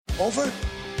Over?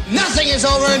 Nothing is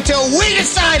over until we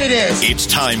decide it is. It's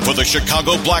time for the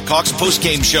Chicago Blackhawks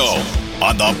Postgame Show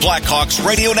on the Blackhawks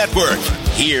Radio Network.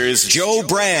 Here's Joe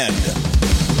Brand.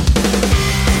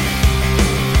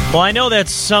 Well, I know that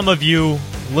some of you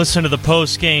listen to the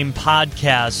postgame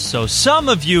podcast, so some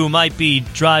of you might be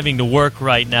driving to work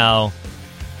right now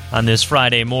on this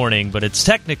Friday morning, but it's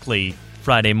technically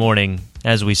Friday morning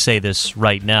as we say this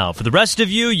right now. For the rest of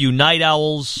you, you night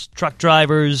owls, truck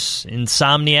drivers,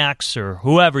 insomniacs, or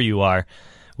whoever you are,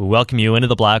 we welcome you into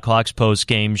the Blackhawks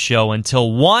postgame show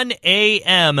until 1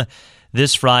 a.m.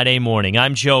 this Friday morning.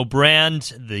 I'm Joe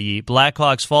Brand. The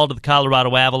Blackhawks fall to the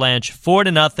Colorado Avalanche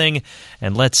 4-0,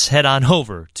 and let's head on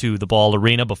over to the Ball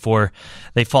Arena before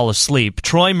they fall asleep.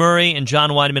 Troy Murray and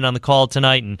John Weideman on the call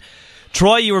tonight. And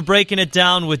Troy, you were breaking it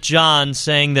down with John,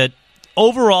 saying that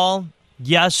overall,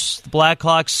 yes, the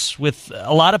Blackhawks with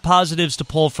a lot of positives to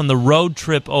pull from the road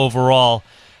trip overall.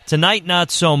 Tonight, not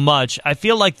so much. I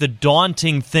feel like the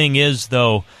daunting thing is,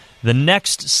 though, the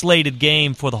next slated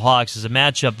game for the Hawks is a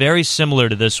matchup very similar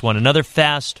to this one. Another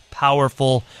fast,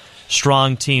 powerful,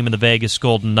 strong team in the Vegas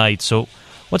Golden Knights. So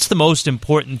what's the most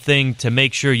important thing to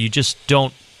make sure you just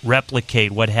don't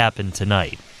replicate what happened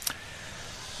tonight?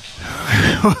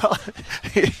 Well,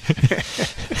 I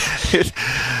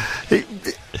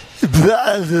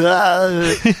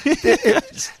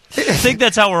think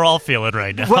that's how we're all feeling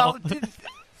right now. Well,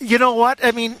 you know what?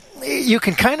 I mean, you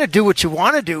can kind of do what you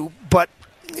want to do, but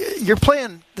you're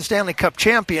playing the Stanley Cup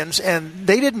champions, and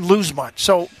they didn't lose much.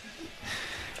 So,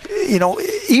 you know,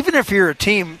 even if you're a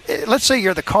team, let's say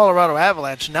you're the Colorado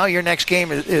Avalanche, now your next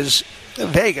game is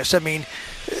Vegas. I mean,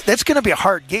 that's going to be a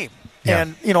hard game. Yeah.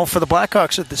 And, you know, for the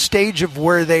Blackhawks at the stage of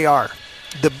where they are,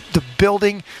 the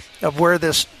building of where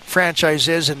this franchise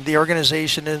is and the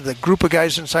organization and the group of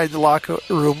guys inside the locker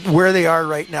room, where they are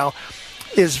right now,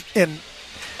 is in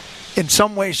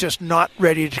some ways just not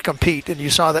ready to compete. And you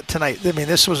saw that tonight. I mean,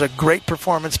 this was a great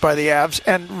performance by the Avs,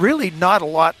 and really not a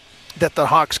lot that the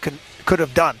Hawks could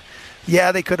have done.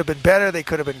 Yeah, they could have been better. They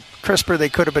could have been crisper. They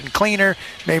could have been cleaner.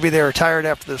 Maybe they were tired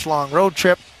after this long road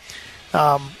trip.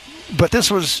 But this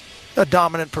was a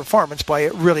dominant performance by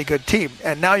a really good team.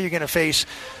 And now you're going to face,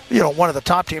 you know, one of the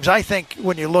top teams. I think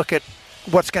when you look at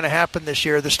what's going to happen this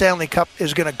year, the Stanley Cup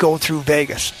is going to go through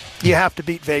Vegas. You have to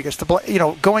beat Vegas. You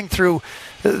know, going through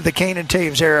the Kane and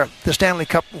Taves era, the Stanley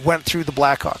Cup went through the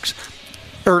Blackhawks.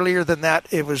 Earlier than that,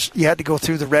 you had to go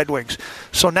through the Red Wings.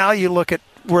 So now you look at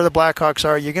where the Blackhawks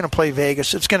are, you're going to play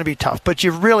Vegas. It's going to be tough, but you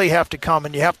really have to come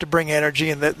and you have to bring energy,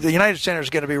 and the United Center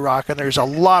is going to be rocking. There's a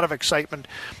lot of excitement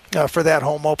for that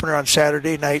home opener on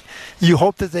Saturday night. You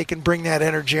hope that they can bring that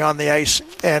energy on the ice,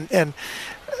 and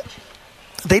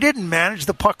they didn't manage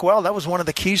the puck well. That was one of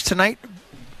the keys tonight,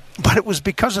 but it was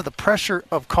because of the pressure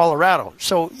of Colorado.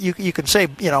 So you can say,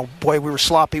 you know, boy, we were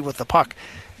sloppy with the puck.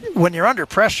 When you're under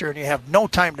pressure and you have no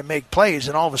time to make plays,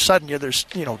 and all of a sudden there's,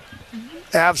 you know,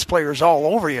 Avs players all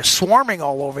over you, swarming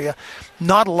all over you,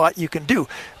 not a lot you can do.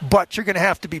 But you're going to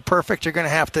have to be perfect. You're going to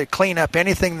have to clean up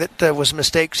anything that was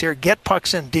mistakes here, get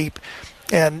pucks in deep.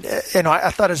 And you know,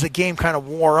 I thought as the game kind of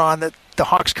wore on that the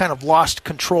Hawks kind of lost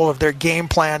control of their game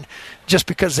plan just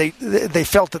because they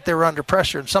felt that they were under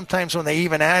pressure. And sometimes when they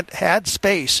even had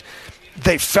space,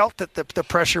 they felt that the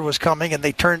pressure was coming, and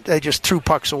they just threw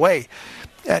pucks away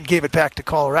and gave it back to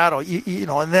Colorado, you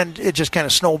know, and then it just kind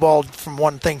of snowballed from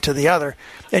one thing to the other,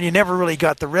 and you never really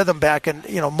got the rhythm back. And,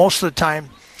 you know, most of the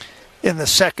time in the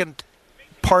second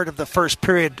part of the first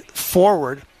period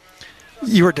forward,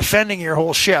 you were defending your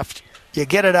whole shift. You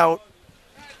get it out,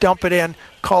 dump it in,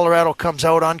 Colorado comes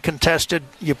out uncontested,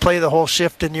 you play the whole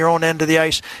shift in your own end of the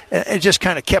ice, and it just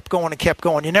kind of kept going and kept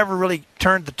going. You never really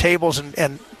turned the tables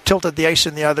and tilted the ice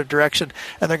in the other direction,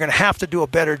 and they're going to have to do a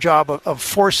better job of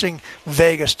forcing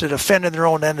Vegas to defend in their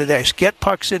own end of the ice. Get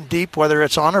pucks in deep, whether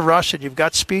it's on a rush and you've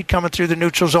got speed coming through the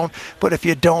neutral zone, but if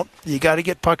you don't, you got to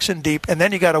get pucks in deep, and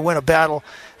then you got to win a battle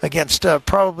against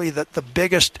probably the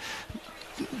biggest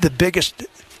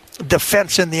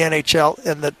defense in the NHL,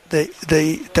 and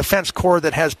the defense core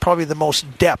that has probably the most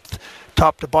depth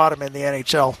top to bottom in the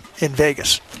NHL in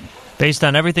Vegas. Based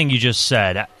on everything you just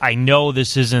said, I know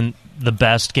this isn't the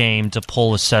best game to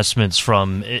pull assessments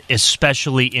from,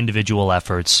 especially individual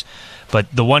efforts, but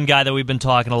the one guy that we've been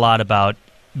talking a lot about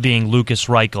being Lucas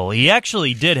Reichel, he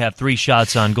actually did have 3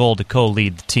 shots on goal to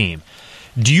co-lead the team.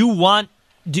 Do you want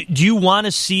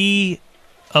to see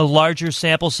a larger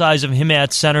sample size of him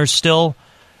at center still?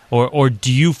 Or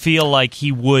do you feel like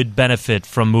he would benefit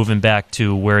from moving back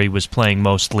to where he was playing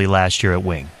mostly last year at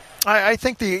wing? I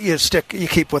think you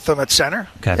keep with them at center.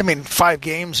 Okay. I mean, 5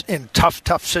 games in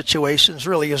tough situations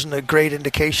really isn't a great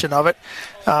indication of it.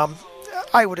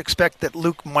 I would expect that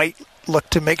Luke might look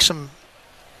to make some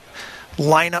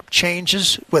lineup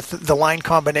changes with the line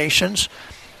combinations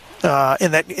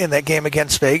in that game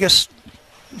against Vegas.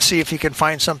 See if he can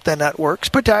find something that works.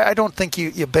 But I don't think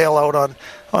you bail out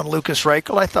on Lucas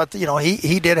Reichel. I thought that,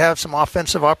 he did have some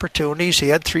offensive opportunities. He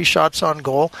had 3 shots on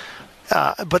goal.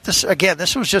 But this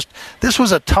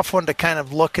was a tough one to kind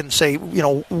of look and say,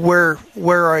 where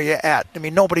are you at? I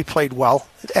mean, nobody played well.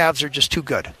 The Avs are just too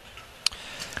good.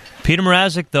 Peter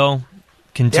Mrazek, though,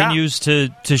 continues to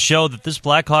show that this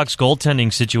Blackhawks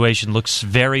goaltending situation looks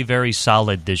very, very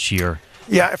solid this year.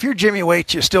 Yeah, if you're Jimmy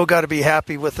Waite, you still got to be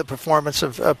happy with the performance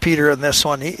of Peter in this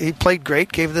one. He played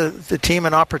great, gave the team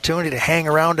an opportunity to hang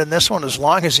around in this one as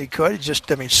long as he could.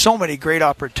 So many great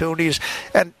opportunities,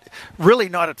 and really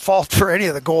not at fault for any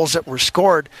of the goals that were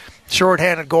scored.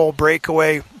 Shorthanded goal,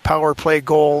 breakaway, power play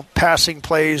goal, passing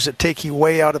plays that take you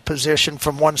way out of position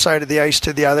from one side of the ice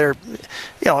to the other.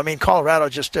 Colorado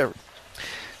just...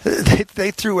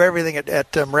 They threw everything at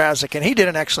Mrazek, and he did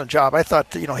an excellent job. I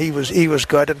thought he was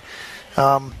good, and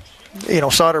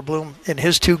Soderblom in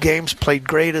his 2 games played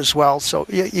great as well. So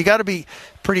you got to be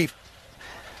pretty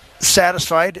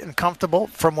satisfied and comfortable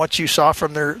from what you saw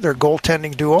from their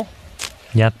goaltending duo.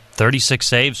 Yeah, 36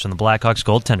 saves from the Blackhawks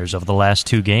goaltenders over the last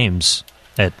 2 games,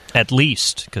 at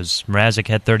least, because Mrazek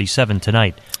had 37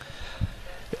 tonight.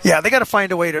 Yeah, they got to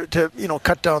find a way to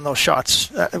cut down those shots.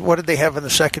 What did they have in the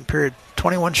second period?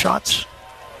 21 shots?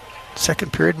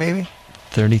 Second period, maybe?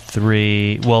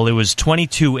 33. Well, it was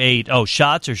 22-8. Oh,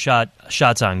 shots or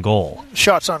shots on goal?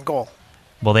 Shots on goal.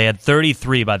 Well, they had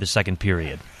 33 by the second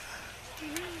period.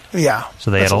 Yeah.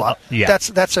 So they had a lot. Yeah.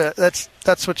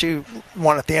 That's what you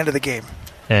want at the end of the game.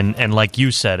 And like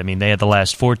you said, I mean, they had the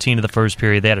last 14 of the first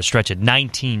period. They had a stretch of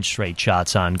 19 straight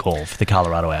shots on goal for the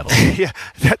Colorado Avalanche. Yeah,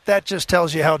 that just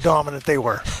tells you how dominant they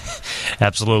were.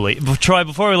 Absolutely. Troy,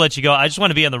 before we let you go, I just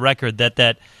want to be on the record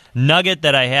that nugget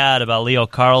that I had about Leo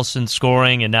Carlsson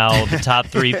scoring and now the top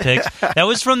 3 picks, that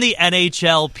was from the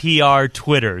NHL PR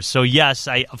Twitter. So yes,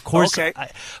 of course I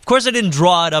didn't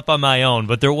draw it up on my own,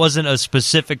 but there wasn't a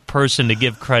specific person to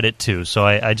give credit to. So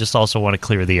I just also want to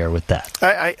clear the air with that.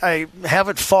 I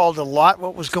haven't followed a lot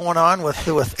what was going on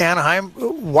with Anaheim.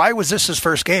 Why was this his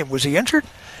first game? Was he injured?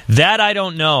 That I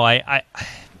don't know. I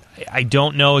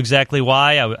don't know exactly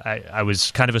why. I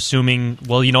was kind of assuming,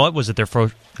 well, you know what? Was it their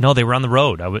first? No, they were on the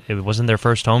road. It wasn't their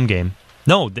first home game.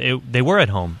 No, they were at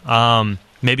home.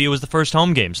 Maybe it was the first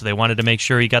home game, so they wanted to make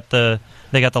sure they got the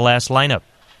last lineup.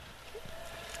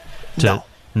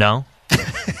 No?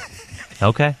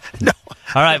 Okay. No.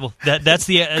 All right, well, that's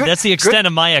the extent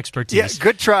of my expertise. Yeah,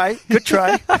 good try.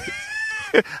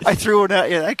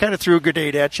 I kind of threw a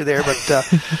grenade at you there, but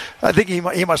I think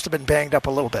he must have been banged up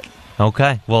a little bit.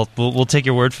 Okay, well, we'll take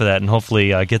your word for that and hopefully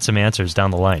get some answers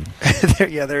down the line.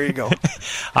 There you go.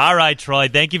 All right, Troy,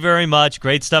 thank you very much.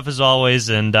 Great stuff as always,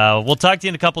 and we'll talk to you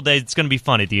in a couple days. It's going to be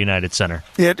fun at the United Center.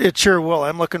 It sure will.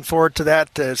 I'm looking forward to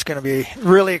that. It's going to be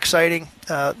really exciting.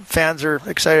 Fans are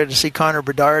excited to see Connor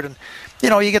Bedard, and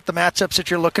you get the matchups that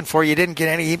you're looking for. You didn't get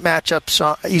any easy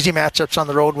matchups on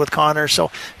the road with Connor, so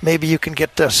maybe you can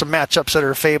get some matchups that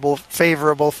are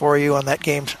favorable for you on that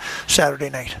game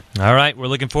Saturday night. All right, we're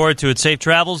looking forward to it. Safe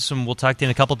travels, and we'll talk to you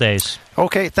in a couple days.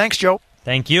 Okay, thanks, Joe.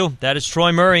 Thank you. That is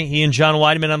Troy Murray. He and John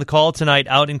Weideman on the call tonight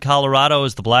out in Colorado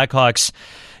as the Blackhawks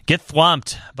get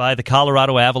thwomped by the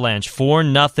Colorado Avalanche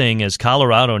 4-0 as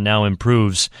Colorado now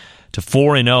improves to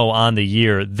 4-0 on the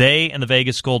year. They and the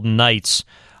Vegas Golden Knights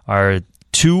are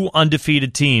 2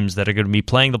 undefeated teams that are going to be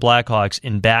playing the Blackhawks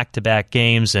in back-to-back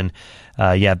games. And,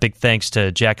 big thanks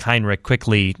to Jack Heinrich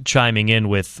quickly chiming in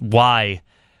with why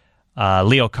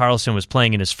Leo Carlsson was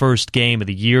playing in his first game of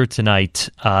the year tonight.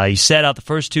 He sat out the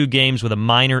first 2 games with a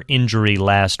minor injury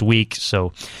last week.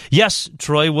 So, yes,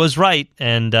 Troy was right,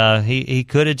 and he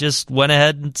could have just went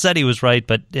ahead and said he was right,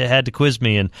 but it had to quiz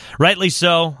me, and rightly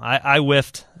so. I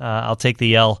whiffed. I'll take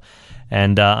the L.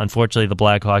 And unfortunately, the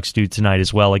Blackhawks do tonight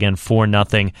as well. Again,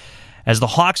 4-0. As the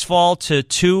Hawks fall to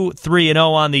 2-3-0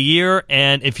 on the year.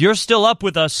 And if you're still up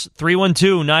with us,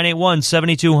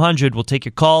 312-981-7200. We'll take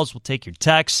your calls. We'll take your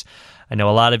texts. I know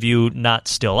a lot of you not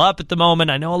still up at the moment.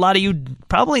 I know a lot of you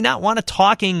probably not want to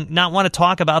talk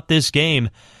about this game.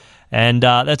 And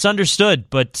that's understood.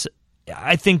 But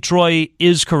I think Troy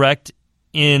is correct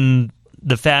in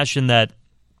the fashion that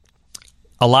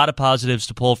a lot of positives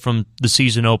to pull from the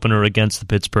season opener against the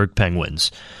Pittsburgh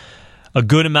Penguins. A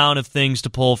good amount of things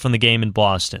to pull from the game in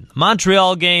Boston.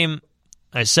 Montreal game,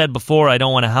 I said before, I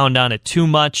don't want to hound on it too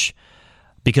much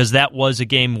because that was a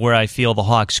game where I feel the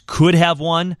Hawks could have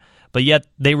won, but yet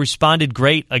they responded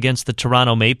great against the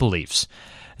Toronto Maple Leafs.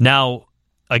 Now,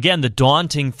 again, the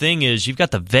daunting thing is you've got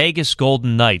the Vegas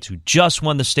Golden Knights, who just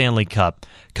won the Stanley Cup,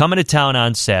 coming to town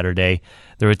on Saturday.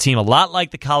 They're a team a lot like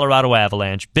the Colorado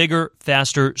Avalanche, bigger,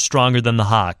 faster, stronger than the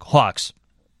Hawks.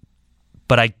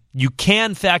 But you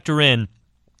can factor in,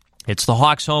 it's the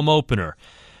Hawks' home opener.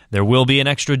 There will be an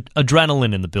extra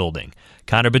adrenaline in the building.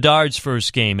 Connor Bedard's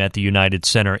first game at the United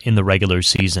Center in the regular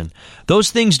season. Those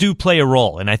things do play a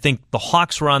role, and I think the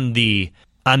Hawks were on the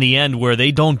end where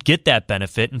they don't get that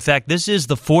benefit. In fact, this is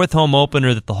the fourth home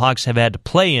opener that the Hawks have had to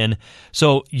play in,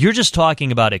 so you're just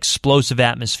talking about explosive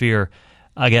atmosphere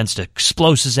against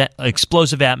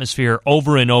explosive atmosphere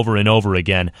over and over and over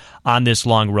again on this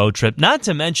long road trip. Not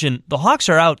to mention, the Hawks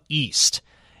are out east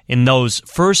in those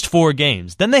first 4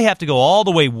 games. Then they have to go all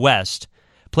the way west,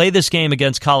 play this game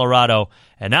against Colorado,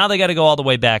 and now they got to go all the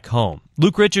way back home.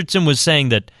 Luke Richardson was saying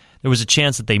that there was a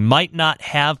chance that they might not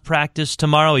have practice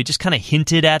tomorrow. He just kind of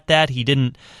hinted at that. He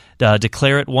didn't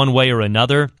declare it one way or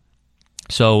another.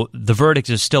 So the verdict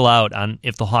is still out on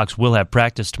if the Hawks will have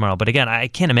practice tomorrow. But again, I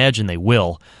can't imagine they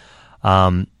will.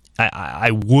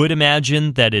 I would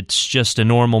imagine that it's just a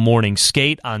normal morning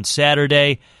skate on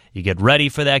Saturday. You get ready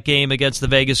for that game against the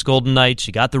Vegas Golden Knights.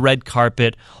 You got the red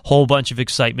carpet, whole bunch of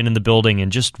excitement in the building,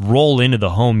 and just roll into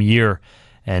the home year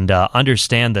and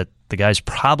understand that the guys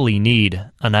probably need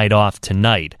a night off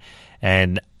tonight.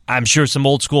 And I'm sure some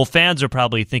old school fans are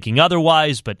probably thinking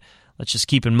otherwise, but let's just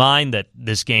keep in mind that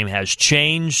this game has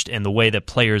changed and the way that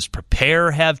players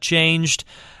prepare have changed.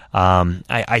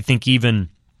 I think even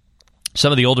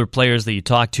some of the older players that you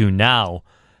talk to now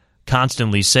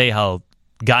constantly say how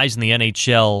guys in the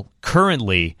NHL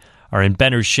currently are in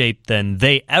better shape than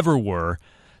they ever were.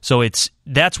 So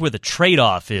that's where the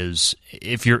trade-off is.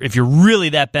 If you're really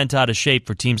that bent out of shape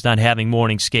for teams not having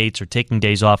morning skates or taking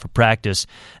days off for practice,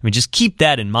 I mean, just keep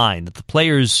that in mind, that the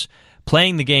players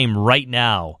playing the game right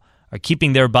now are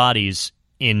keeping their bodies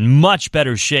in much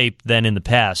better shape than in the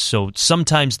past. So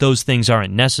sometimes those things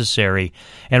aren't necessary.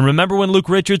 And remember when Luke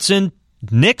Richardson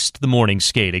nixed the morning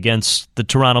skate against the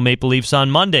Toronto Maple Leafs on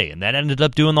Monday, and that ended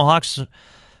up doing the Hawks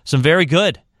some very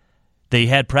good. They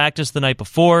had practice the night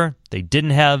before. They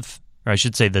didn't have, or I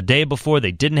should say the day before,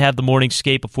 they didn't have the morning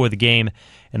skate before the game,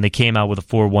 and they came out with a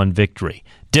 4-1 victory.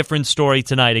 Different story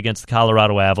tonight against the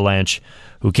Colorado Avalanche,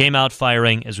 who came out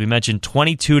firing, as we mentioned,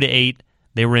 22-8.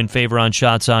 They were in favor on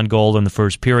shots on goal in the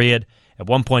first period. At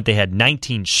one point, they had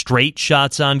 19 straight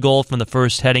shots on goal from the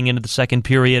first heading into the second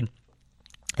period.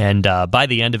 And by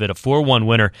the end of it, a 4-1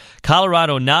 winner.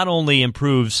 Colorado not only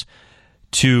improves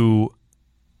to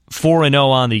 4-0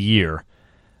 on the year,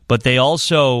 but they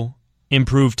also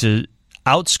improved to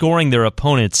outscoring their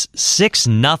opponents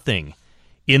 6-0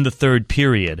 in the third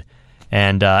period.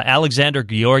 And Alexander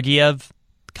Georgiev,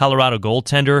 Colorado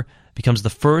goaltender, becomes the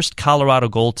first Colorado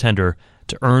goaltender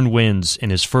to earn wins in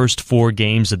his first 4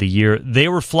 games of the year. They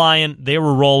were flying, they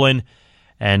were rolling,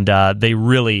 and they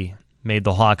really made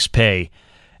the Hawks pay.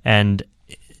 And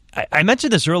I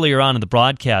mentioned this earlier on in the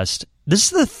broadcast. This is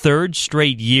the third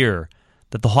straight year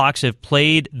that the Hawks have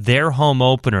played their home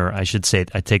opener. I should say,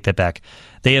 I take that back.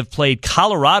 They have played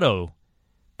Colorado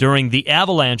during the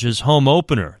Avalanche's home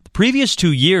opener. The previous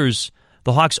 2 years,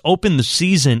 the Hawks opened the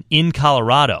season in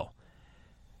Colorado.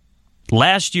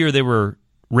 Last year, they were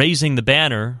raising the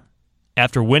banner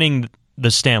after winning the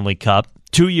Stanley Cup.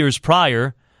 2 years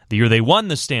prior, the year they won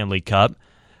the Stanley Cup,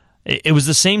 it was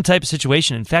the same type of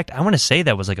situation. In fact, I want to say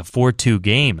that was like a 4-2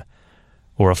 game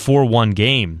or a 4-1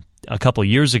 game a couple of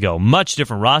years ago. Much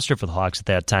different roster for the Hawks at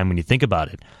that time when you think about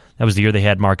it. That was the year they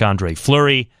had Marc-Andre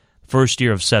Fleury, first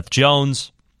year of Seth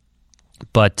Jones.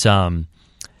 But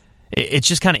it's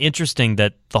just kind of interesting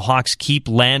that the Hawks keep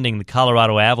landing the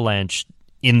Colorado Avalanche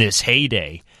in this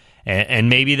heyday. And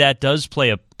maybe that does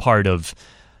play a part of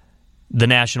the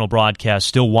national broadcast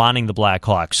still wanting the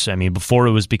Blackhawks. I mean, before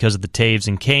it was because of the Taves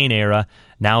and Kane era.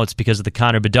 Now it's because of the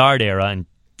Connor Bedard era. And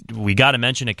we got to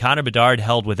mention it, Connor Bedard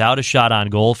held without a shot on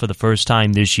goal for the first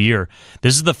time this year.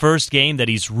 This is the first game that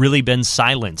he's really been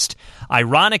silenced.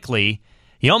 Ironically,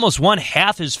 he almost won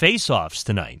half his faceoffs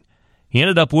tonight. He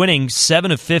ended up winning 7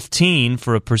 of 15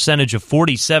 for a percentage of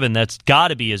 47. That's got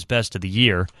to be his best of the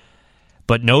year.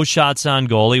 But no shots on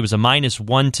goal. He was a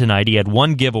 -1 tonight. He had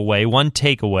 1 giveaway, 1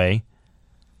 takeaway.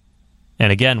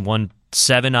 And again, won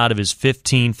 7 out of his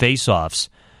 15 faceoffs.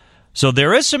 So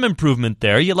there is some improvement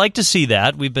there. You'd like to see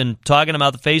that. We've been talking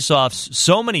about the faceoffs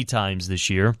so many times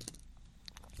this year.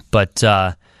 But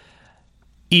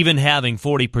even having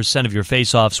 40% of your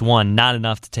faceoffs won, not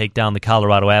enough to take down the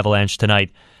Colorado Avalanche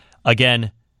tonight. Again,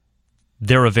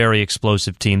 they're a very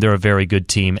explosive team. They're a very good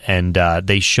team, and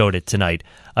they showed it tonight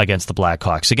against the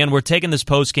Blackhawks. Again, we're taking this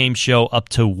post-game show up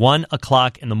to 1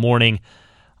 o'clock in the morning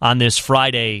on this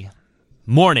Friday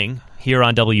morning here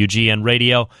on WGN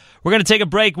Radio. We're going to take a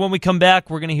break. When we come back,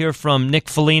 we're going to hear from Nick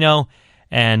Foligno,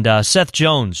 and Seth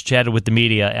Jones chatted with the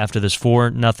media after this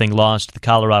 4-0 loss to the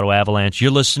Colorado Avalanche.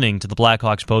 You're listening to the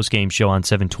Blackhawks Postgame Show on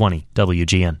 720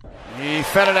 WGN. He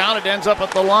fed it out. It ends up at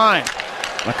the line.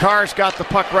 McCarr's got the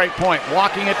puck right point.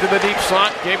 Walking it to the deep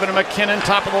slot. Gave it to McKinnon,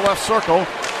 top of the left circle.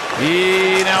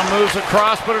 He now moves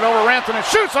across, put it over Rantanen,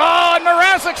 shoots. Oh, and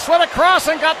Mrazek slid across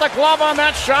and got the glove on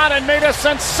that shot and made a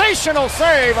sensational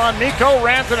save on Mikko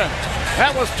Rantanen.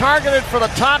 That was targeted for the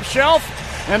top shelf,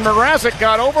 and Mrazek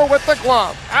got over with the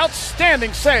glove.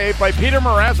 Outstanding save by Peter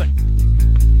Mrazek.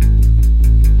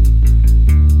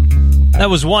 That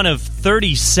was one of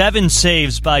 37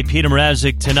 saves by Peter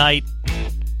Mrazek tonight.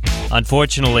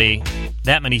 Unfortunately,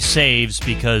 that many saves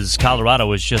because Colorado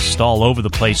was just all over the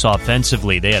place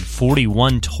offensively. They had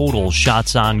 41 total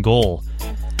shots on goal,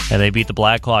 and they beat the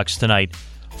Blackhawks tonight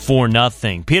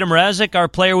 4-0. Peter Mrazek, our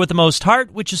player with the most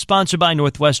heart, which is sponsored by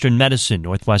Northwestern Medicine.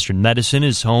 Northwestern Medicine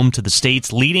is home to the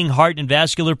state's leading heart and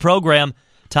vascular program,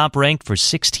 top ranked for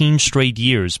 16 straight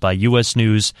years by U.S.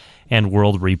 News and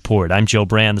World Report. I'm Joe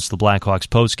Brand. This is the Blackhawks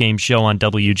Postgame Show on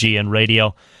WGN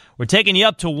Radio. We're taking you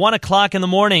up to 1 o'clock in the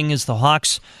morning as the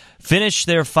Hawks finish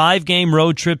their 5-game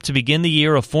road trip to begin the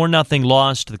year. A 4-0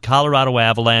 loss to the Colorado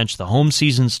Avalanche. The home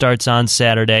season starts on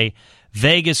Saturday.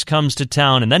 Vegas comes to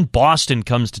town, and then Boston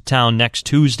comes to town next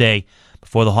Tuesday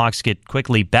before the Hawks get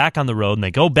quickly back on the road. And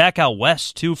they go back out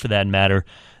west, too, for that matter.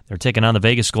 They're taking on the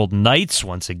Vegas Golden Knights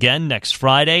once again next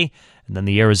Friday, and then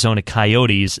the Arizona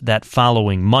Coyotes that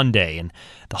following Monday. And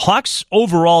the Hawks'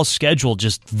 overall schedule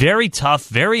just very tough,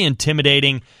 very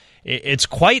intimidating. It's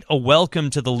quite a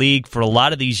welcome to the league for a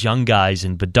lot of these young guys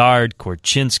in Bedard,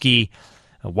 Korchinski,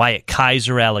 Wyatt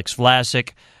Kaiser, Alex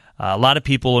Vlasic. A lot of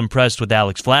people impressed with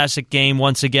Alex Vlasic game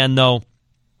once again, though.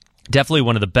 Definitely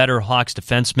one of the better Hawks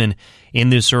defensemen in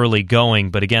this early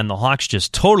going. But again, the Hawks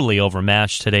just totally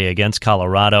overmatched today against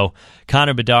Colorado.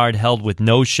 Connor Bedard held with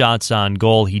no shots on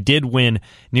goal. He did win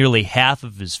nearly half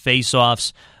of his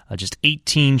faceoffs. Just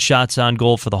 18 shots on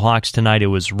goal for the Hawks tonight. It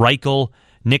was Reichel,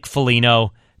 Nick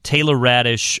Foligno, Taylor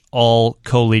Radish, all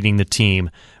co-leading the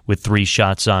team with 3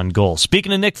 shots on goal.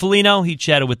 Speaking of Nick Foligno, he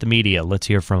chatted with the media. Let's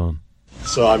hear from him.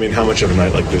 So, I mean, how much of a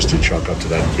night like this do you chalk up to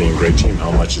that being a great team?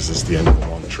 How much is this the end of a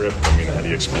long trip? I mean, how do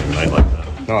you explain a night like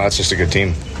that? No, that's just a good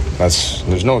team.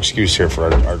 There's no excuse here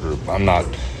for our group.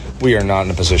 We are not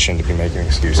in a position to be making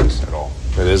excuses at all.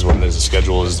 It is what it is. The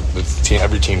schedule is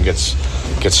every team gets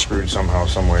screwed somehow,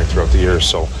 some way throughout the year.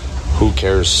 So who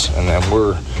cares? And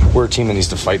we're a team that needs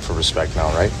to fight for respect now,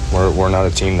 right? We're not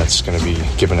a team that's going to be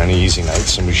given any easy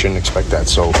nights, and we shouldn't expect that.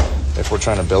 So if we're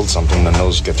trying to build something, then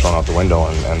those get thrown out the window,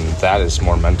 and that is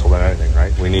more mental than anything,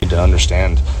 right? We need to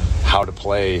understand how to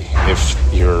play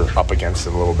if you're up against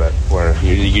it a little bit, where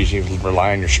you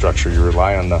rely on your structure, you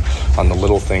rely on the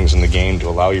little things in the game to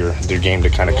allow your game to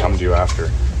kind of come to you after.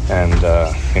 And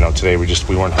today we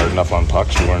weren't hard enough on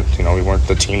pucks. We weren't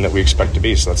the team that we expect to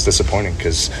be. So that's disappointing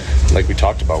because, like we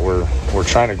talked about, we're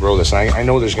trying to grow this. And I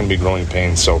know there's going to be growing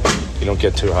pains, so you don't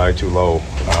get too high, too low.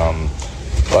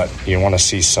 But you want to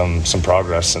see some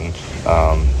progress. And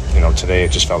today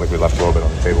it just felt like we left a little bit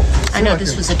on the table. I know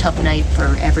this was a tough night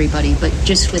for everybody, but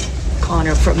just with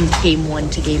Connor from game 1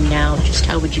 to game now, just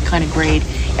how would you kind of grade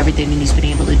everything that he's been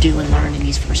able to do and learn in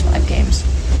these first 5 games?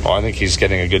 Well, I think he's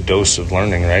getting a good dose of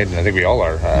learning, right? And I think we all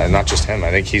are, not just him. I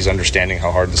think he's understanding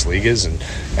how hard this league is, and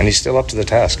he's still up to the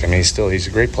task. I mean, he's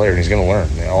a great player, and he's going to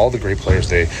learn. All the great players,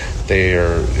 they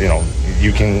are,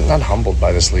 you can, not humbled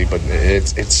by this league, but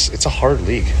it's a hard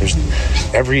league.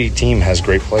 Every team has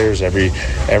great players. Every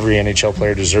NHL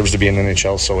player deserves to be in the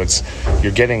NHL. So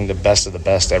you're getting the best of the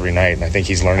best every night, and I think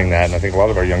he's learning that. And I think a lot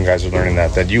of our young guys are learning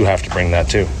that you have to bring that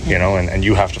too, and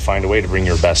you have to find a way to bring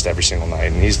your best every single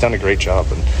night. And he's done a great job,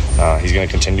 and he's going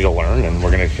to continue to learn, and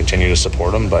we're going to continue to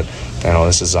support him. But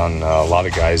this is on a lot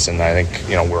of guys, and I think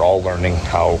we're all learning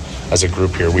how, as a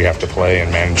group here, we have to play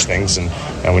and manage things,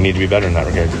 and we need to be better in that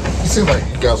regard. It seemed like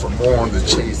you guys were more on the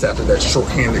chase after that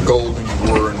short-handed goal than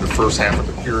you were in the first half of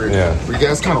the period. Yeah. Were you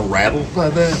guys kind of rattled by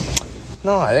that?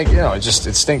 No, I think,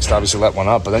 it stinks to obviously let one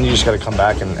up, but then you just got to come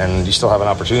back and you still have an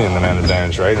opportunity in the man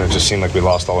advantage, right? And it just seemed like we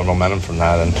lost all our momentum from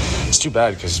that, and it's too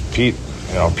bad because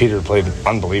Peter played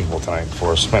unbelievable tonight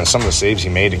for us. Man, some of the saves he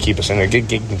made to keep us in.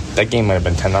 That game might have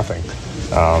been 10-0.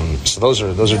 So those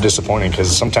are disappointing,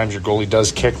 because sometimes your goalie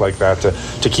does kick like that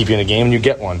to keep you in a game, and you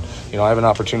get one. I have an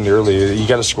opportunity early. You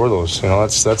got to score those.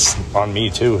 That's on me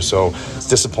too. So it's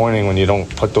disappointing when you don't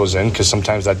put those in, because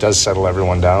sometimes that does settle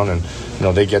everyone down, and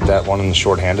they get that one in the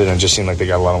shorthanded, and it just seemed like they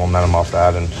got a lot of momentum off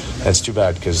that, and it's too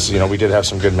bad, because we did have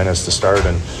some good minutes to start,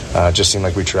 and it just seemed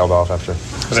like we trailed off after.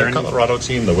 Is that Colorado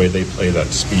team, the way they play that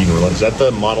speed and relentless, is that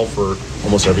the model for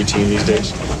almost every team these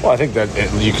days? Well, I think that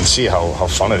you can see how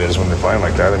fun it is when they're playing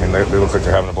like that. I mean, they look like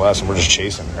they're having a blast, and we're just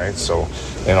chasing, right? So,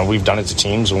 we've done it to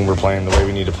teams when we're playing the way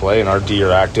we need to play, and our D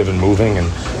are active and moving, and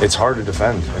it's hard to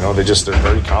defend. They're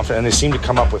very confident, and they seem to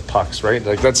come up with pucks, right?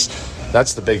 Like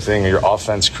that's the big thing. Your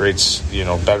offense creates,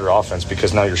 better offense,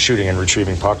 because now you're shooting and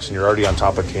retrieving pucks, and you're already on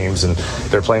top of teams, and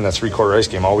they're playing that three-quarter ice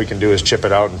game. All we can do is chip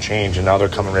it out and change, and now they're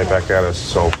coming right back at us.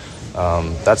 So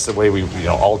that's the way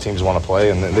all teams want to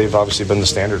play, and they've obviously been the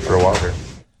standard for a while here.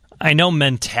 I know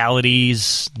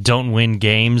mentalities don't win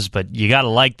games, but you got to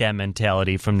like that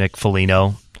mentality from Nick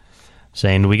Foligno,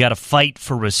 saying we got to fight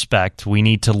for respect. We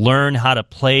need to learn how to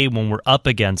play when we're up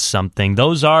against something.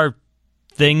 Those are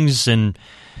things and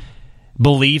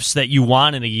beliefs that you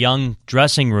want in a young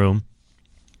dressing room.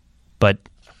 But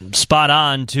spot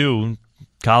on, too.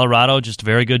 Colorado, just a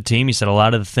very good team. He said a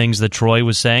lot of the things that Troy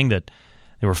was saying, that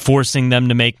they were forcing them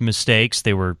to make mistakes.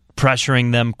 They were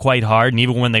pressuring them quite hard, and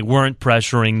even when they weren't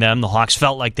pressuring them, the Hawks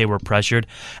felt like they were pressured.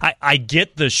 I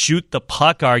get the shoot the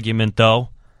puck argument, though.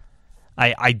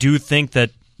 I do think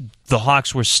that the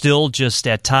Hawks were still just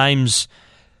at times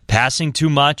passing too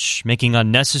much, making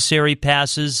unnecessary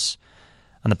passes.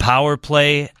 On the power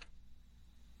play,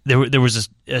 there was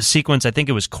a sequence, I think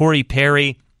it was Corey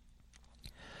Perry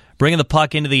bringing the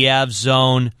puck into the Avs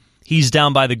zone. He's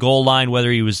down by the goal line, whether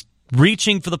he was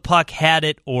reaching for the puck, had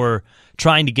it, or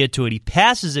trying to get to it. He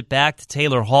passes it back to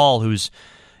Taylor Hall, who's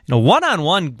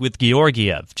one-on-one with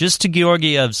Georgiev, just to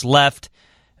Georgiev's left,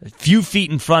 a few feet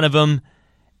in front of him,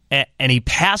 and he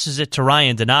passes it to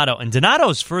Ryan Donato, and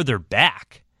Donato's further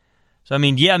back. So,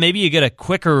 maybe you get a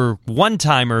quicker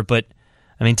one-timer, but,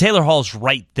 Taylor Hall's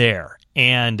right there,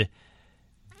 and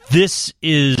this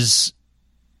is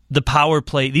the power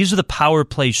play. These are the power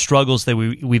play struggles that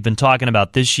we've been talking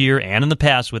about this year and in the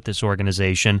past with this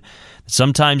organization.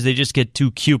 Sometimes they just get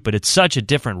too cute, but it's such a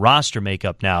different roster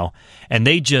makeup now, and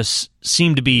they just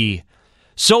seem to be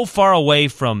so far away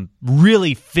from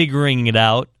really figuring it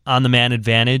out on the man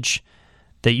advantage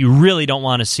that you really don't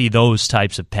want to see those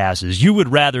types of passes. You would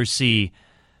rather see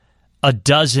a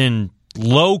dozen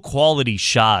low-quality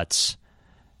shots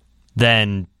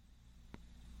than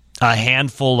a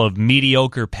handful of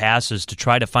mediocre passes to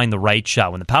try to find the right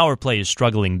shot when the power play is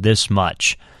struggling this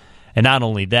much. And not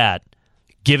only that,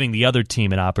 giving the other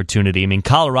team an opportunity.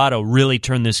 Colorado really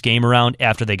turned this game around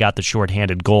after they got the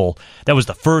shorthanded goal. That was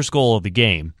the first goal of the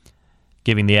game,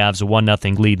 giving the Avs a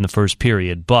 1-0 lead in the first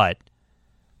period. But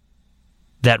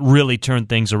that really turned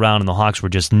things around, and the Hawks were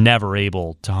just never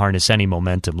able to harness any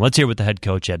momentum. Let's hear what the head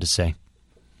coach had to say.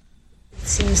 It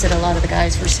seems that a lot of the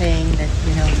guys were saying that,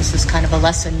 this is kind of a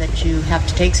lesson that you have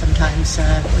to take sometimes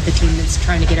with a team that's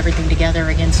trying to get everything together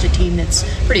against a team that's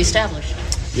pretty established.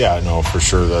 Yeah, no, for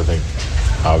sure. I think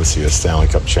obviously a Stanley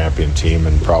Cup champion team,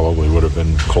 and probably would have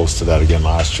been close to that again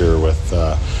last year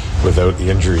without the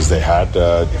injuries they had.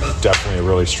 Definitely a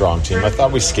really strong team. I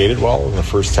thought we skated well in the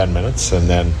first 10 minutes, and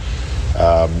then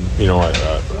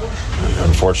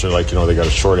unfortunately, they got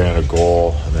a shorthanded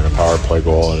goal and then a power play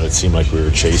goal, and it seemed like we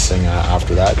were chasing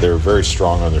after that. They were very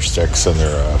strong on their sticks, and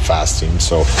they're a fast team.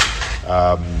 So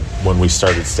when we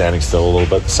started standing still a little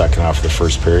bit the second half of the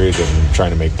first period and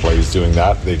trying to make plays doing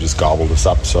that, they just gobbled us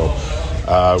up. So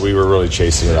we were really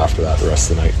chasing it after that the rest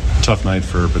of the night. Tough night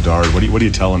for Bedard. What do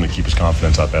you tell him to keep his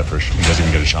confidence up after he doesn't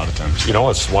even get a shot attempt?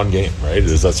 It's one game, right?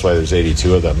 That's why there's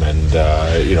 82 of them, and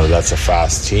that's a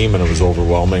fast team, and it was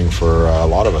overwhelming for a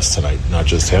lot of us tonight. Not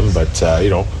just him, but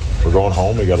we're going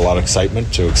home. We got a lot of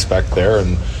excitement to expect there,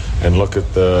 and look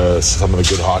at some of the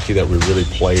good hockey that we really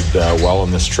played well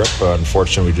in this trip.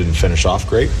 Unfortunately, we didn't finish off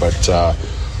great, but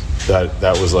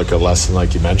that was like a lesson,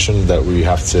 like you mentioned, that we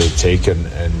have to take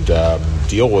and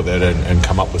deal with it and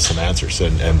come up with some answers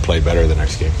and play better the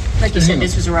next game. Like you said,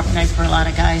 this was a rough night for a lot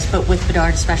of guys, but with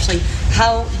Bedard especially,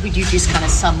 how would you just kind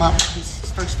of sum up his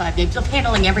first 5 games of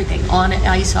handling everything on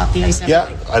ice, off the ice?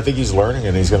 Everything? Yeah, I think he's learning,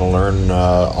 and he's going to learn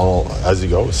all as he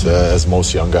goes, as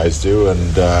most young guys do.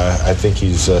 And I think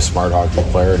he's a smart hockey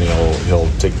player, and he'll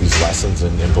take these lessons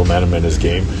and implement them in his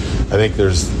game. I think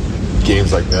there's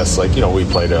games like this, like, we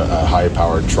played a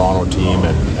high-powered Toronto team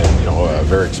and a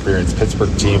very experienced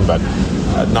Pittsburgh team, but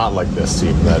not like this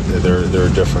team. That they're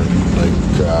different, like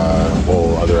a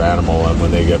whole other animal. And when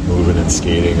they get moving and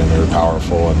skating, and they're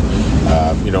powerful, and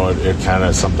it kind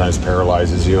of sometimes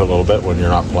paralyzes you a little bit when you're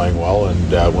not playing well.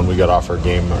 And when we got off our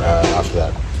game after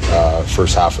that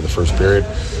first half of the first period,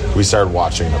 we started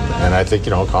watching them. And I think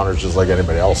Connor's just like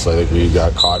anybody else. I think we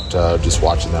got caught just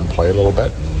watching them play a little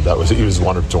bit. And he was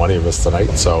one of 20 of us tonight.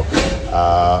 So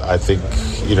I think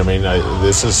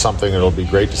this is something that'll be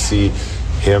great to see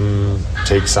him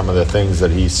take some of the things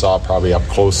that he saw probably up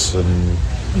close and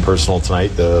personal tonight,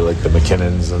 the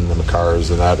McKinnons and the McCarrs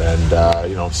and that,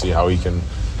 and see how he can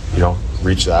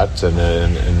reach that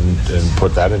and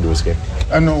put that into his game.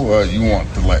 I know you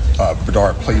want to let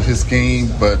Bedard play his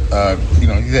game, but he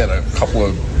had a couple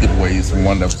of giveaways,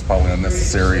 one that was probably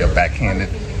unnecessary, a backhanded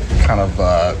kind of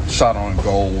shot on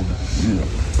goal.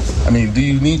 Do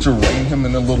you need to rein him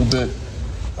in a little bit?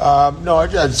 No,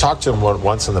 I talked to him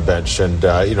once on the bench, and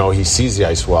he sees the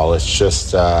ice well. It's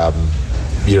just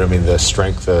the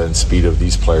strength and speed of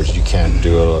these players. You can't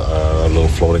do a little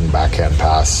floating backhand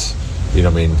pass,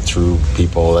 through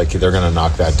people. Like, they're going to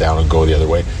knock that down and go the other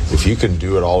way. If you can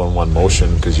do it all in one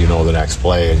motion because you know the next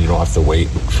play and you don't have to wait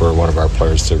for one of our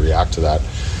players to react to that,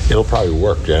 it'll probably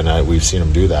work. And we've seen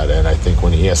him do that. And I think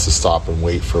when he has to stop and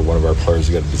wait for one of our players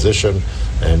to get in position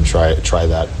and try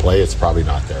that play, it's probably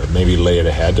not there. Maybe lay it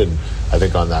ahead. And I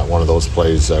think on that one of those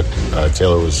plays,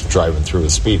 Taylor was driving through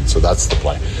with speed, so that's the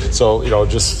play. So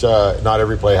just not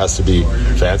every play has to be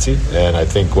fancy. And I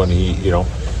think when he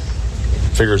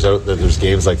figures out that there's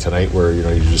games like tonight where you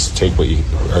just take what you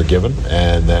are given,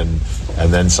 and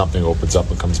then something opens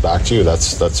up and comes back to you.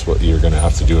 That's what you're going to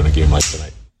have to do in a game like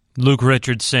tonight. Luke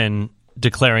Richardson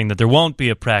declaring that there won't be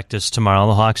a practice tomorrow.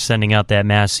 The Hawks sending out that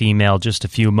mass email just a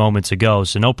few moments ago.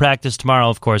 So no practice tomorrow,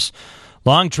 of course.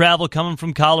 Long travel coming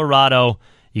from Colorado.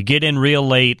 You get in real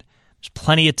late. There's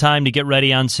plenty of time to get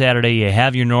ready on Saturday. You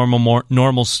have your normal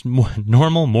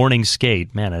morning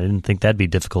skate. Man, I didn't think that'd be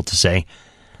difficult to say.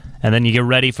 And then you get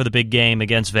ready for the big game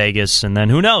against Vegas. And then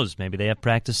who knows? Maybe they have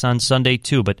practice on Sunday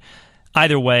too. But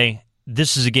either way,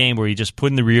 this is a game where you just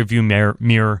put in the rearview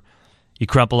mirror, you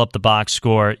crumple up the box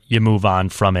score, you move on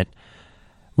from it.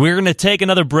 We're going to take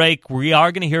another break. We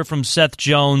are going to hear from Seth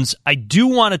Jones. I do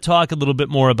want to talk a little bit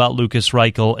more about Lucas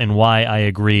Reichel and why I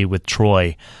agree with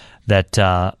Troy that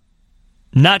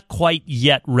not quite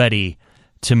yet ready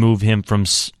to move him from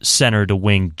center to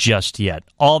wing just yet.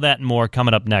 All that and more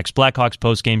coming up next. Blackhawks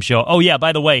Postgame Show. Oh, yeah,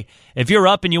 by the way, if you're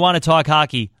up and you want to talk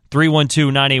hockey,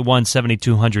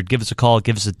 312-981-7200. Give us a call.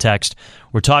 Give us a text.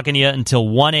 We're talking to you until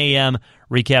 1 a.m.,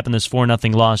 recapping this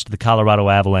 4-0 loss to the Colorado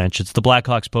Avalanche. It's the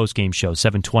Blackhawks Postgame Show,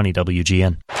 720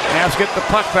 WGN. Avs get the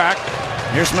puck back.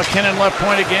 Here's McKinnon left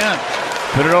point again.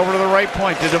 Put it over to the right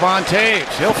point to Devon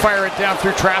Taves. He'll fire it down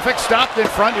through traffic. Stopped in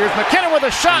front. Here's McKinnon with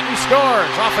a shot, and he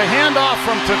scores. Off a handoff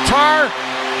from Tatar.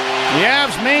 The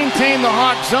Avs maintain the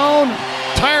Hawk zone,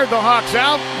 tired the Hawks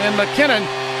out, and McKinnon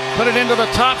put it into the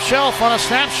top shelf on a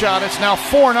snapshot. It's now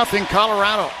 4-0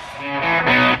 Colorado.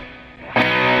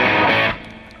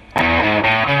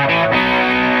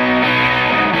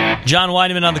 John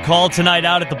Weideman on the call tonight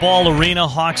out at the Ball Arena.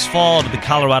 Hawks fall to the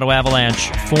Colorado Avalanche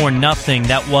 4-0.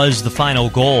 That was the final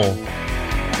goal.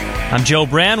 I'm Joe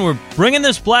Brand. We're bringing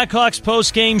this Blackhawks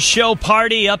post-game show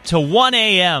party up to 1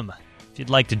 a.m. If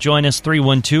you'd like to join us,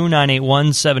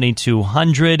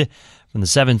 312-981-7200 from the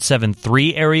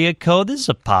 773 area code. This is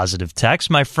a positive text.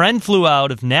 My friend flew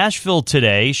out of Nashville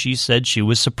today. She said she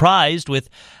was surprised with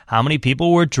how many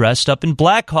people were dressed up in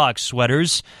Blackhawks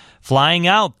sweaters flying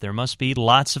out. There must be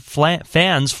lots of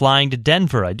fans flying to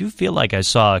Denver. I do feel like I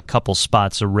saw a couple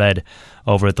spots of red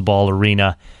over at the Ball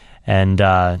Arena, and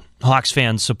Hawks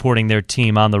fans supporting their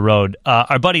team on the road.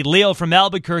 Our buddy Leo from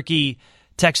Albuquerque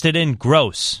texted in,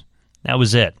 gross. That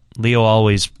was it. Leo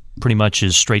always pretty much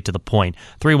is straight to the point.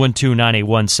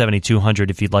 312-981-7200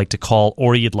 if you'd like to call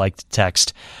or you'd like to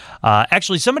text.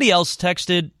 Actually, somebody else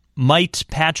texted, might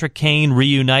Patrick Kane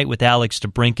reunite with Alex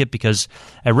DeBrincat? Because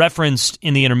I referenced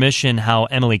in the intermission how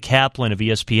Emily Kaplan of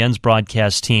ESPN's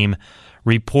broadcast team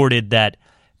reported that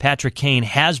Patrick Kane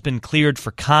has been cleared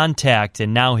for contact,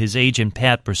 and now his agent,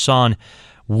 Pat Brisson,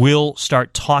 will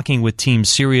start talking with teams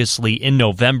seriously in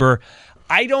November.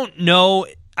 I don't know.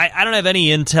 I don't have any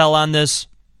intel on this.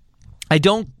 I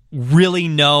don't really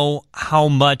know how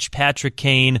much Patrick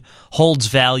Kane holds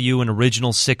value in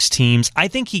Original Six teams. I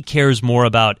think he cares more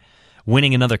about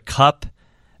winning another cup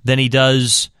than he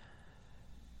does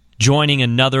joining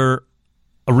another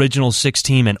Original Six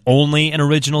team and only an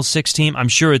Original Six team. I'm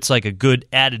sure it's like a good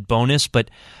added bonus,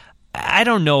 but I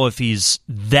don't know if he's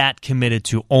that committed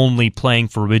to only playing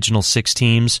for original six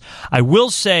teams. I will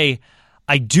say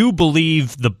I do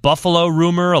believe the Buffalo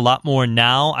rumor a lot more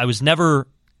now. I was never,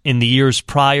 in the years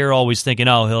prior, always thinking,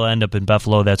 oh, he'll end up in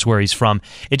Buffalo. That's where he's from.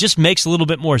 It just makes a little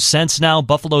bit more sense now.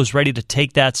 Buffalo's ready to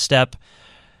take that step,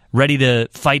 ready to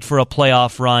fight for a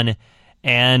playoff run,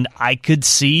 and I could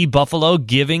see Buffalo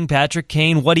giving Patrick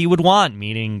Kane what he would want,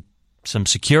 meaning some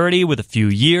security with a few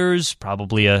years,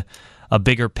 probably a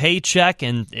bigger paycheck,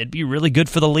 and it'd be really good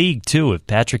for the league, too, if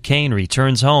Patrick Kane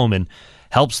returns home and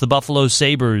helps the Buffalo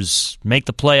Sabres make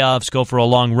the playoffs, go for a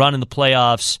long run in the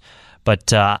playoffs.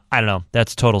 But I don't know.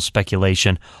 That's total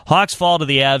speculation. Hawks fall to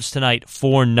the Avs tonight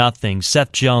 4-0.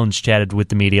 Seth Jones chatted with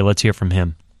the media. Let's hear from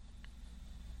him.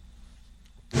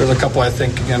 There's a couple, I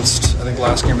think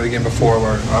last game or the game before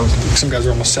where some guys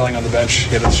were almost selling on the bench.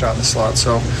 He had a shot in the slot.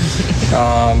 So,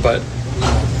 but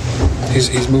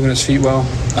he's moving his feet well.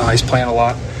 He's playing a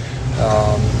lot.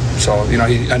 So,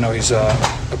 I know he's a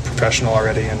professional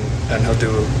already, and he'll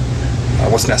do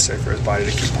what's necessary for his body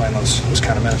to keep playing those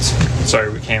kind of minutes.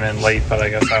 Sorry we came in late, but I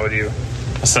guess how would you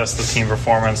assess the team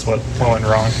performance? What went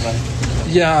wrong tonight?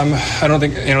 Yeah, I don't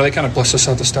think, they kind of blitzed us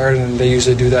at the start, and they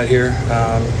usually do that here.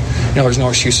 There's no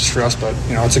excuses for us, but,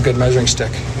 it's a good measuring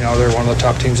stick. They're one of the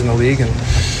top teams in the league, and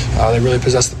they really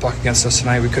possessed the puck against us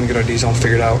tonight. We couldn't get our D zone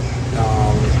figured out.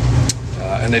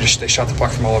 And they shot the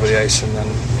puck from all over the ice, and then,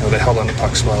 they held on the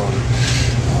pucks well,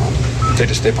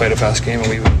 and they played a fast game, and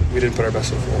we didn't put our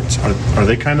best foot forward. So. Are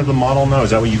they kind of the model now?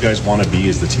 Is that what you guys want to be,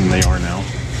 is the team they are now?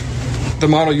 The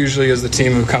model usually is the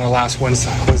team who kind of last wins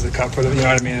the cup. You know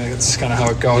what I mean? It's kind of how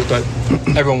it goes. But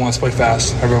everyone wants to play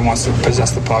fast. Everyone wants to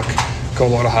possess the puck, go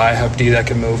low to high, have D that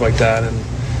can move like that.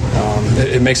 And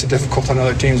it makes it difficult on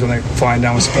other teams when they're flying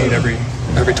down with speed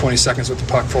every 20 seconds with the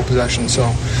puck, full possession. So,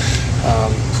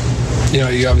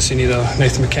 you obviously need a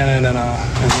Nathan McKinnon and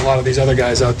a lot of these other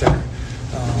guys out there.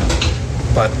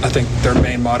 But I think their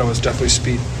main motto is definitely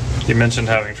speed. You mentioned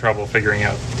having trouble figuring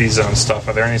out D-zone stuff.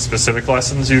 Are there any specific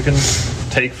lessons you can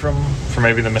take from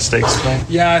maybe the mistakes tonight?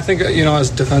 Yeah, I think,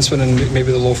 as defensemen and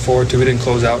maybe the low forward, too, we didn't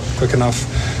close out quick enough.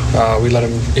 We let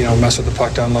them, mess with the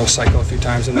puck down low, cycle a few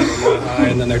times, and then go high,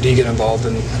 and then their D get involved,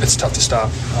 and it's tough to stop.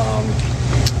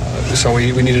 So we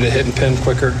needed to hit and pin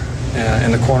quicker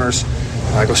in the corners,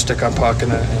 go stick on puck,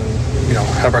 and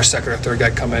have our second or third guy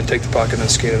come in, take the puck, and then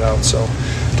skate it out. So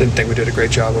I didn't think we did a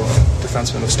great job of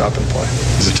defensemen of stopping play.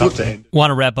 Is it tough to end? Want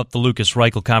to wrap up the Lucas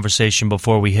Reichel conversation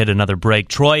before we hit another break.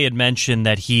 Troy had mentioned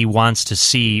that he wants to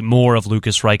see more of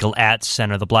Lucas Reichel at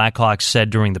center. The Blackhawks said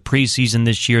during the preseason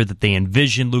this year that they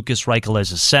envision Lucas Reichel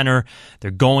as a center.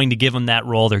 They're going to give him that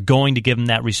role. They're going to give him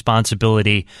that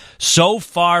responsibility. So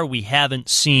far, we haven't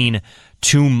seen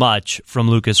too much from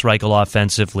Lucas Reichel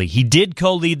offensively. He did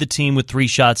co-lead the team with 3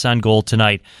 shots on goal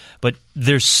tonight, but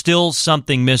there's still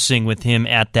something missing with him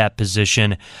at that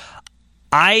position.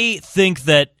 I think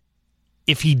that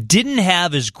if he didn't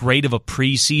have as great of a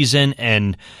preseason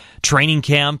and training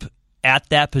camp at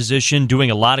that position, doing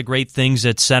a lot of great things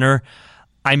at center,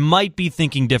 I might be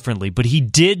thinking differently, but he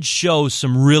did show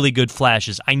some really good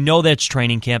flashes. I know that's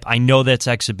training camp. I know that's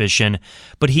exhibition,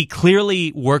 but he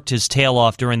clearly worked his tail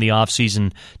off during the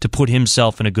offseason to put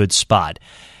himself in a good spot.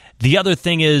 The other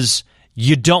thing is,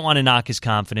 you don't want to knock his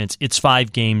confidence. It's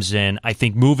 5 games in. I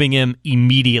think moving him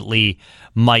immediately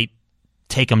might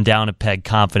take him down a peg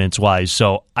confidence-wise.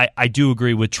 So I do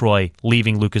agree with Troy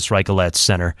leaving Lucas Reichel at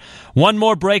center. One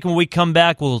more break. When we come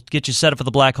back, we'll get you set up for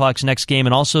the Blackhawks next game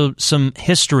and also some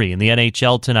history in the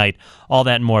NHL tonight. All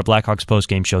that and more. Blackhawks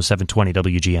Postgame Show, 720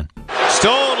 WGN.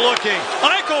 Stone looking.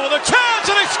 Eichel with a chance,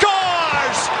 and he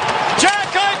scores!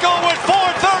 Jack Eichel with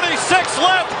 4:36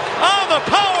 left on the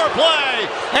power play,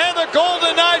 and the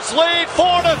Golden Knights lead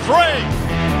 4-3.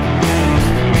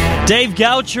 Dave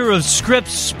Goucher of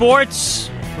Scripps Sports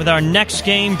with our next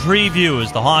game preview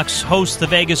as the Hawks host the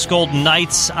Vegas Golden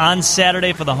Knights on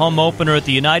Saturday for the home opener at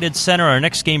the United Center. Our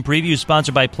next game preview is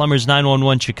sponsored by Plumbers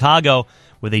 911 Chicago,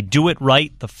 where they do it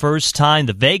right the first time.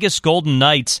 The Vegas Golden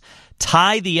Knights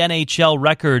tie the NHL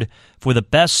record for the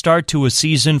best start to a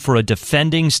season for a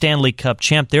defending Stanley Cup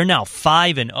champ. They're now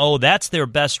 5-0. That's their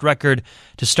best record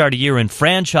to start a year in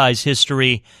franchise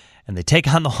history, and they take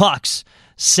on the Hawks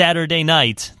Saturday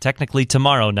night. Technically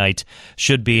tomorrow night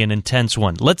should be an intense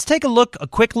one. Let's take a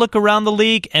quick look around the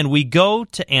league, and we go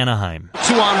to Anaheim.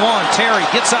 2-on-1. Terry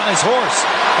gets on his horse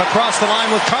across the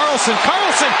line with Carlson.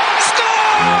 Carlson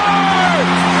scores!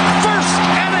 First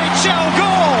NHL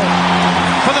goal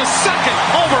for the second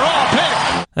overall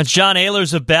pick. That's John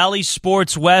Ehlers of Bally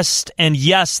Sports West. And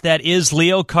yes, that is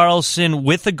Leo Carlsson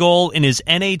with a goal in his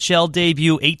NHL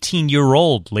debut.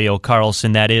 18-year-old Leo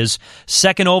Carlsson, that is.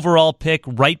 Second overall pick,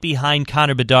 right behind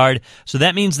Connor Bedard. So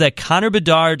that means that Connor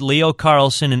Bedard, Leo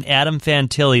Carlsson, and Adam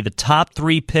Fantilli, the top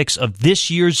 3 picks of this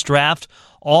year's draft,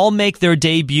 all make their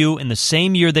debut in the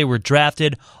same year they were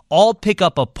drafted, all pick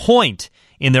up a point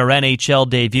in their NHL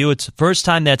debut. It's the first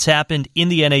time that's happened in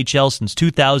the NHL since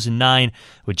 2009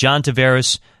 with John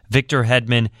Tavares, Victor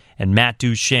Hedman, and Matt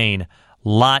Duchene.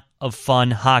 Lot of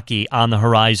fun hockey on the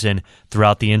horizon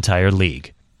throughout the entire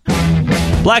league.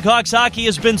 Blackhawks hockey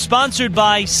has been sponsored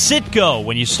by Citgo.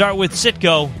 When you start with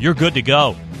Citgo, you're good to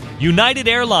go. United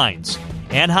Airlines,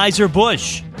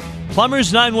 Anheuser-Busch,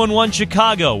 Plumbers 911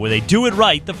 Chicago, where they do it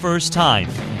right the first time,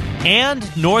 and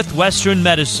Northwestern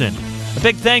Medicine. A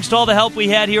big thanks to all the help we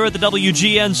had here at the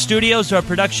WGN studios, our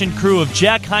production crew of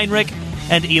Jack Heinrich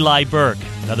and Eli Burke.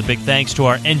 Another big thanks to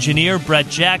our engineer, Brett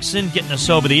Jackson, getting us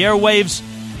over the airwaves.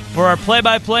 For our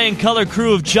play-by-play and color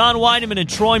crew of John Weideman and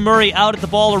Troy Murray out at the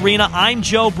Ball Arena, I'm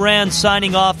Joe Brand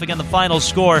signing off. Again, the final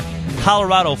score,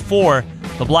 Colorado 4,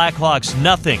 the Blackhawks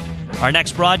 0. Our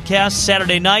next broadcast,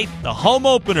 Saturday night, the home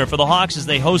opener for the Hawks as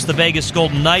they host the Vegas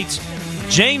Golden Knights.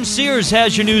 James Sears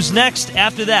has your news next.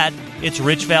 After that, it's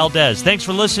Rich Valdez. Thanks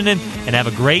for listening, and have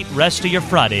a great rest of your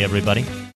Friday, everybody.